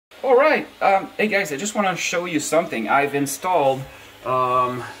Alright, hey guys, I just want to show you something. I've installed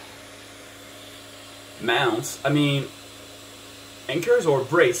anchors or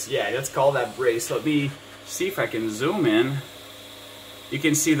brace. Yeah, let's call that brace. Let me see if I can zoom in. You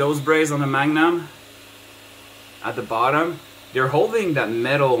can see those braces on the Magnum at the bottom. They're holding that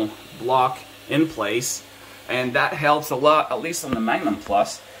metal block in place, and that helps a lot, at least on the Magnum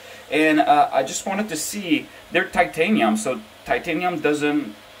Plus. And I just wanted to see, they're titanium, so titanium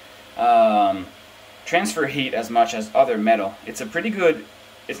doesn't transfer heat as much as other metal. It's a pretty good,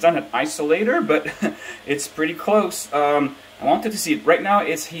 it's not an isolator, but it's pretty close. I wanted to see it. Right now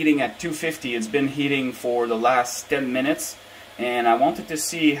it's heating at 250. It's been heating for the last 10 minutes, and I wanted to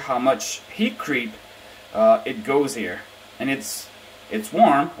see how much heat creep it goes here. And it's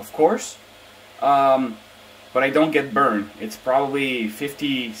warm, of course, but I don't get burned. It's probably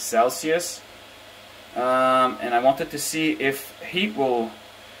 50 Celsius, and I wanted to see if heat will.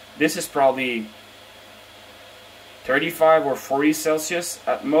 This is probably 35 or 40 Celsius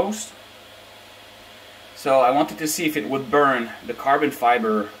at most. So I wanted to see if it would burn the carbon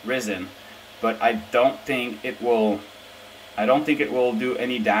fiber resin, but I don't think it will. I don't think it will do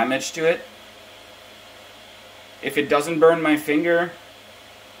any damage to it. If it doesn't burn my finger,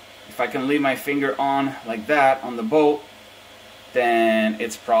 if I can leave my finger on like that on the bolt, then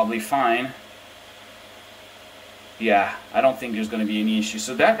it's probably fine. Yeah, I don't think there's going to be any issue.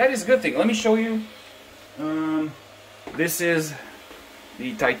 So that is a good thing. Let me show you. This is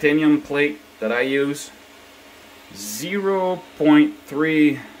the titanium plate that I use.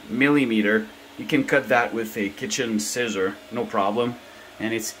 0.3 millimeter. You can cut that with a kitchen scissor, no problem.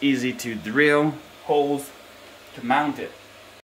 And it's easy to drill holes to mount it.